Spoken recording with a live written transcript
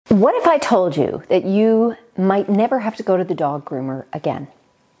What if I told you that you might never have to go to the dog groomer again?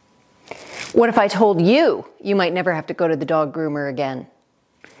 What if I told you you might never have to go to the dog groomer again?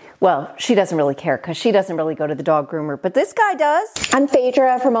 Well, she doesn't really care because she doesn't really go to the dog groomer, but this guy does. I'm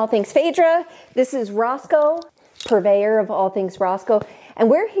Phaedra from All Things Phaedra. This is Roscoe, purveyor of all things Roscoe, and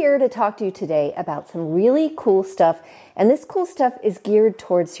we're here to talk to you today about some really cool stuff, and this cool stuff is geared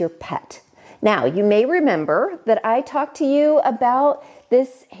towards your pet. Now, you may remember that I talked to you about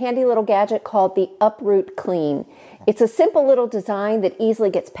this handy little gadget called the Uproot Clean. It's a simple little design that easily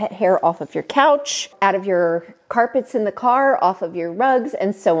gets pet hair off of your couch, out of your carpets in the car, off of your rugs,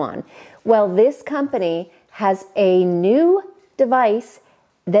 and so on. Well, this company has a new device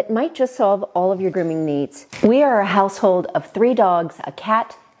that might just solve all of your grooming needs. We are a household of 3 dogs, a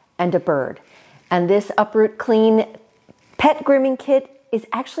cat, and a bird. And this Uproot Clean Pet Grooming Kit is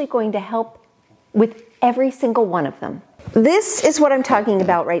actually going to help with every single one of them. This is what I'm talking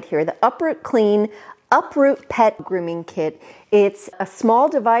about right here, the Uproot Clean Uproot Pet Grooming Kit. It's a small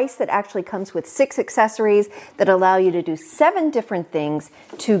device that actually comes with 6 accessories that allow you to do 7 different things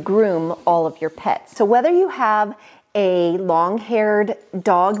to groom all of your pets. So whether you have a long-haired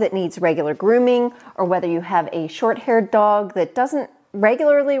dog that needs regular grooming, or whether you have a short-haired dog that doesn't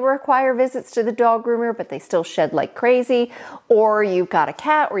regularly require visits to the dog groomer, but they still shed like crazy, or you've got a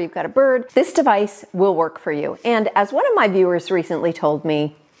cat or you've got a bird, this device will work for you. And as one of my viewers recently told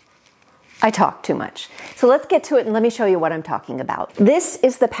me, I talk too much. So let's get to it and let me show you what I'm talking about. This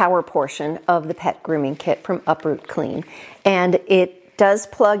is the power portion of the pet grooming kit from Uproot Clean. And it does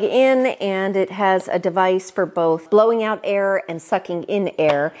plug in, and it has a device for both blowing out air and sucking in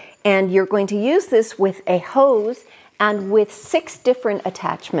air. And you're going to use this with a hose and with 6 different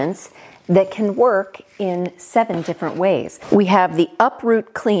attachments that can work in 7 different ways. We have the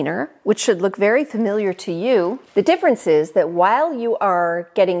Uproot Cleaner, which should look very familiar to you. The difference is that while you are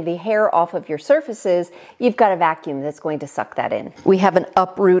getting the hair off of your surfaces, you've got a vacuum that's going to suck that in. We have an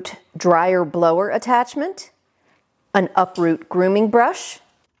Uproot Dryer Blower attachment, an Uproot Grooming Brush,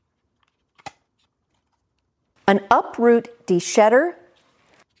 an Uproot Deshedder,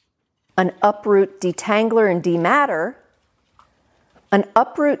 an Uproot Detangler and Dematter, an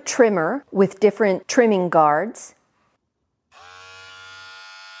Uproot Trimmer with different trimming guards,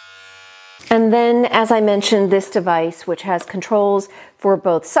 and then, as I mentioned, this device which has controls for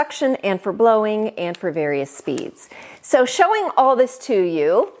both suction and for blowing and for various speeds. So showing all this to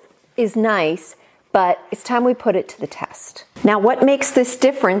you is nice, but it's time we put it to the test. Now, what makes this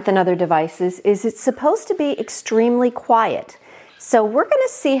different than other devices is it's supposed to be extremely quiet. So we're going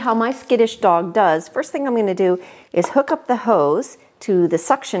to see how my skittish dog does. First thing I'm going to do is hook up the hose to the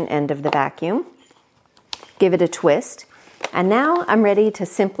suction end of the vacuum, give it a twist, and now I'm ready to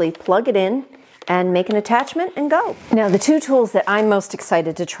simply plug it in and make an attachment and go. Now, the 2 tools that I'm most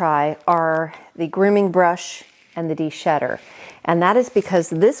excited to try are the grooming brush and the de-shedder. And that is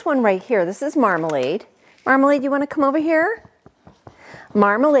because this one right here, this is Marmalade. Marmalade, you want to come over here?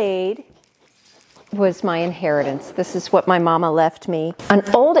 Marmalade was my inheritance. This is what my mama left me. An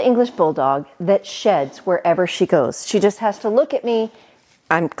old English bulldog that sheds wherever she goes. She just has to look at me.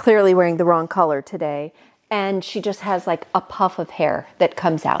 I'm clearly wearing the wrong color today. And she just has like a puff of hair that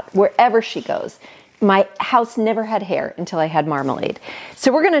comes out wherever she goes. My house never had hair until I had Marmalade.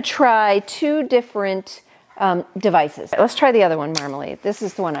 So we're gonna try 2 different devices. Let's try the other one, Marmalade. This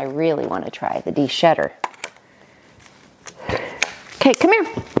is the one I really want to try, the de-shedder. Okay, come here.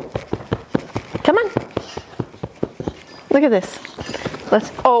 Come on. Look at this.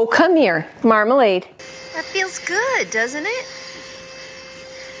 Oh, come here, Marmalade. That feels good, doesn't it?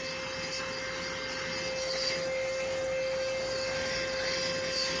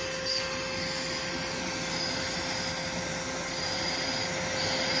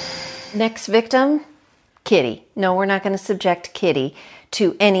 Next victim, Kitty. No, we're not going to subject Kitty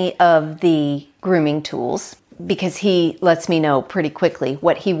to any of the grooming tools because he lets me know pretty quickly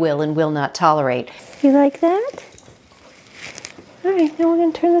what he will and will not tolerate. You like that? All right, now we're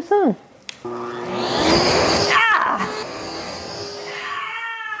going to turn this on. Ah!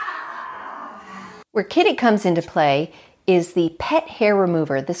 Where Kitty comes into play is the pet hair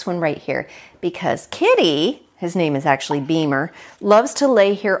remover, this one right here, because Kitty, his name is actually Beamer, loves to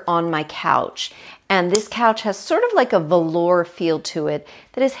lay here on my couch. And this couch has sort of like a velour feel to it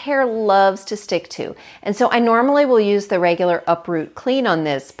that his hair loves to stick to. And so I normally will use the regular Uproot Clean on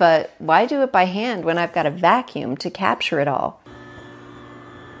this, but why do it by hand when I've got a vacuum to capture it all?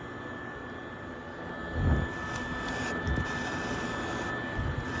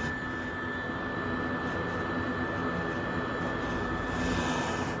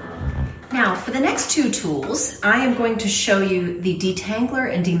 Now, Now, for the next two tools, I am going to show you the detangler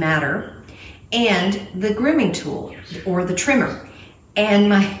and dematter and the grooming tool or the trimmer. And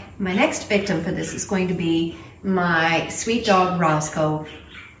my next victim for this is going to be my sweet dog Roscoe,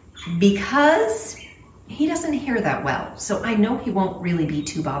 because he doesn't hear that well. So I know he won't really be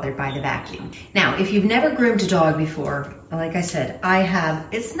too bothered by the vacuum. Now, if you've never groomed a dog before, like I said, I have,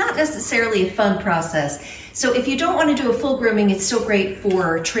 it's not necessarily a fun process. So if you don't want to do a full grooming, it's still great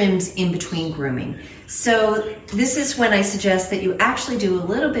for trims in between grooming. So this is when I suggest that you actually do a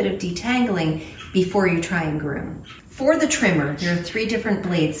little bit of detangling before you try and groom. For the trimmer, there are 3 different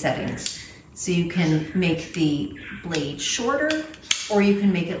blade settings. So you can make the blade shorter, or you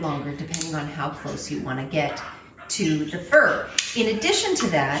can make it longer depending on how close you want to get to the fur. In addition to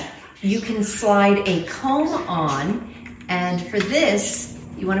that, you can slide a comb on, and for this,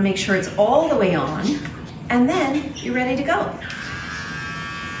 you want to make sure it's all the way on, and then you're ready to go.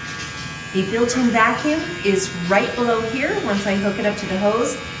 The built-in vacuum is right below here once I hook it up to the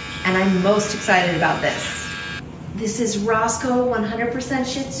hose, and I'm most excited about this. This is Roscoe 100%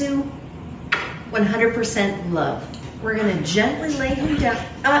 Shih Tzu, 100% love. We're gonna gently lay him down.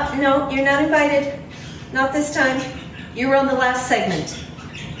 No, you're not invited. Not this time. You were on the last segment.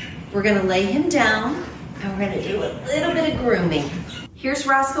 We're gonna lay him down and we're gonna do a little bit of grooming. Here's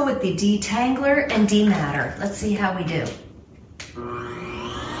Roscoe with the detangler and dematter. Let's see how we do. You're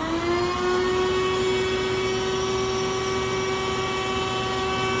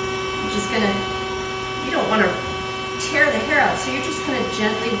just gonna, you don't wanna tear the hair out, so you're just gonna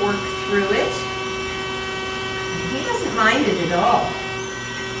gently work through it. He doesn't mind it at all.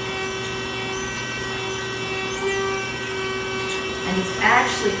 And he's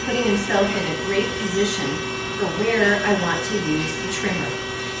actually putting himself in a great position for where I want to use the trimmer.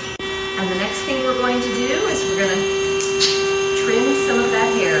 And the next thing we're going to do is we're going to trim some of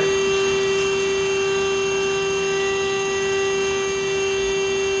that hair.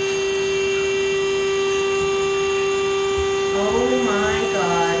 Oh my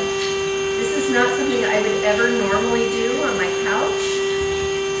God. This is not something I would ever normally do on my couch.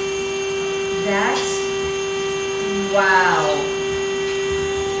 Wow.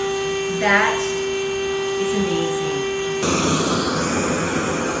 That is amazing.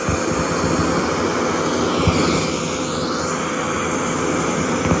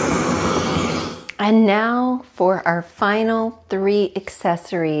 And now for our final 3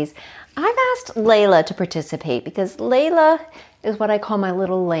 accessories. I've asked Layla to participate because Layla is what I call my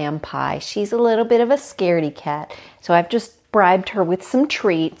little lamb pie. She's a little bit of a scaredy cat. So I've just bribed her with some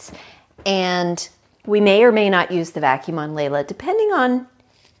treats, and we may or may not use the vacuum on Layla depending on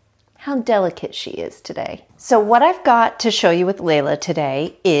how delicate she is today. So what I've got to show you with Layla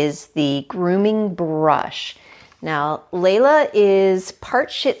today is the grooming brush. Now, Layla is part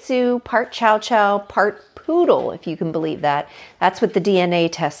Shih Tzu, part Chow Chow, part Poodle, if you can believe that. That's what the DNA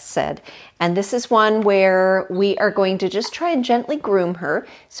test said. And this is one where we are going to just try and gently groom her.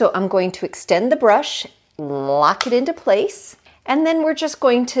 So I'm going to extend the brush, lock it into place, and then we're just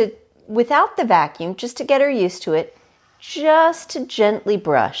going to, without the vacuum, just to get her used to it, just to gently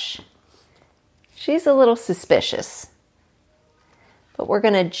brush. She's a little suspicious, but we're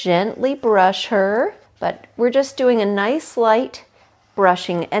going to gently brush her, but we're just doing a nice light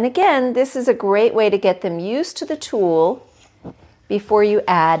brushing. And again, this is a great way to get them used to the tool before you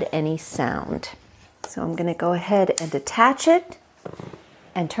add any sound. So I'm going to go ahead and detach it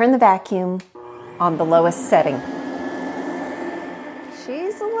and turn the vacuum on the lowest setting.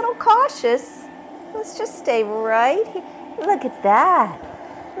 She's a little cautious. Let's just stay right here. Look at that.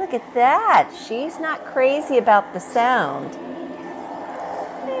 Look at that. She's not crazy about the sound.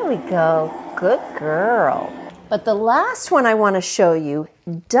 There we go. Good girl. But the last one I want to show you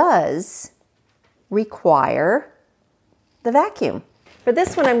does require the vacuum. For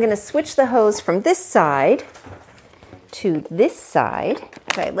this one, I'm going to switch the hose from this side to this side.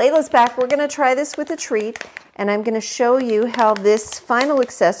 Okay, Layla's back. We're going to try this with a treat, and I'm going to show you how this final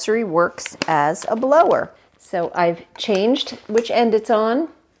accessory works as a blower. So I've changed which end it's on.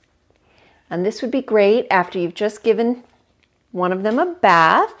 And this would be great after you've just given one of them a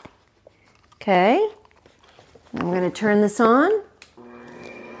bath. Okay. I'm going to turn this on.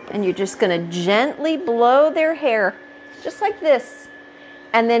 And you're just going to gently blow their hair, just like this.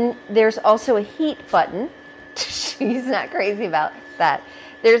 And then there's also a heat button. She's not crazy about that.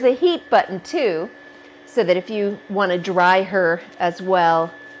 There's a heat button too, so that if you want to dry her as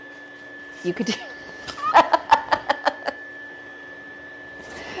well, you could do.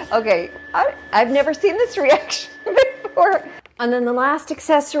 Okay, I've never seen this reaction before. And then the last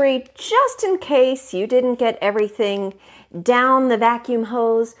accessory, just in case you didn't get everything down the vacuum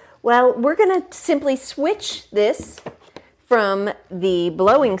hose, Well, we're going to simply switch this from the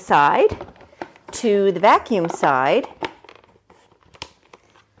blowing side to the vacuum side,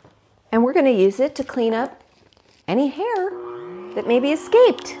 and we're going to use it to clean up any hair that maybe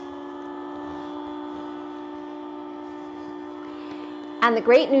escaped. And the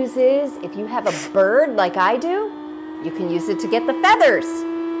great news is, if you have a bird like I do, you can use it to get the feathers.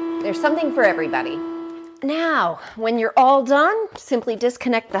 There's something for everybody. Now, when you're all done, simply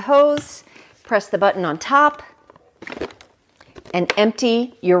disconnect the hose, press the button on top, and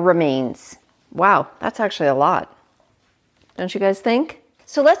empty your remains. Wow, that's actually a lot. Don't you guys think?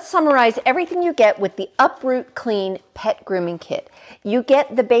 So let's summarize everything you get with the Uproot Clean Pet Grooming Kit. You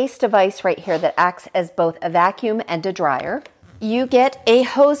get the base device right here that acts as both a vacuum and a dryer. You get a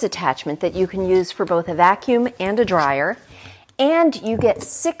hose attachment that you can use for both a vacuum and a dryer. And you get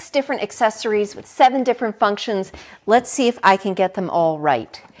 6 different accessories with 7 different functions. Let's see if I can get them all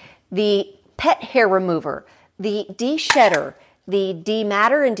right. The pet hair remover, the Deshedder, the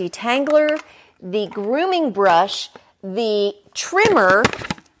dematter and detangler, the grooming brush, the trimmer,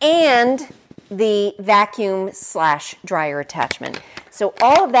 and the vacuum/dryer attachment. So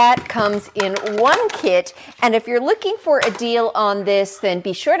all of that comes in one kit, and if you're looking for a deal on this, then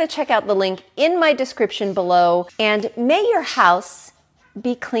be sure to check out the link in my description below, and may your house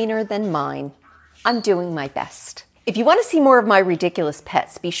be cleaner than mine. I'm doing my best. If you want to see more of my ridiculous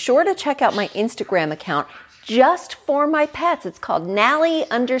pets, be sure to check out my Instagram account just for my pets. It's called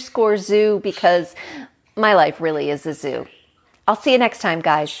Nally_zoo because my life really is a zoo. I'll see you next time,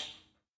 guys.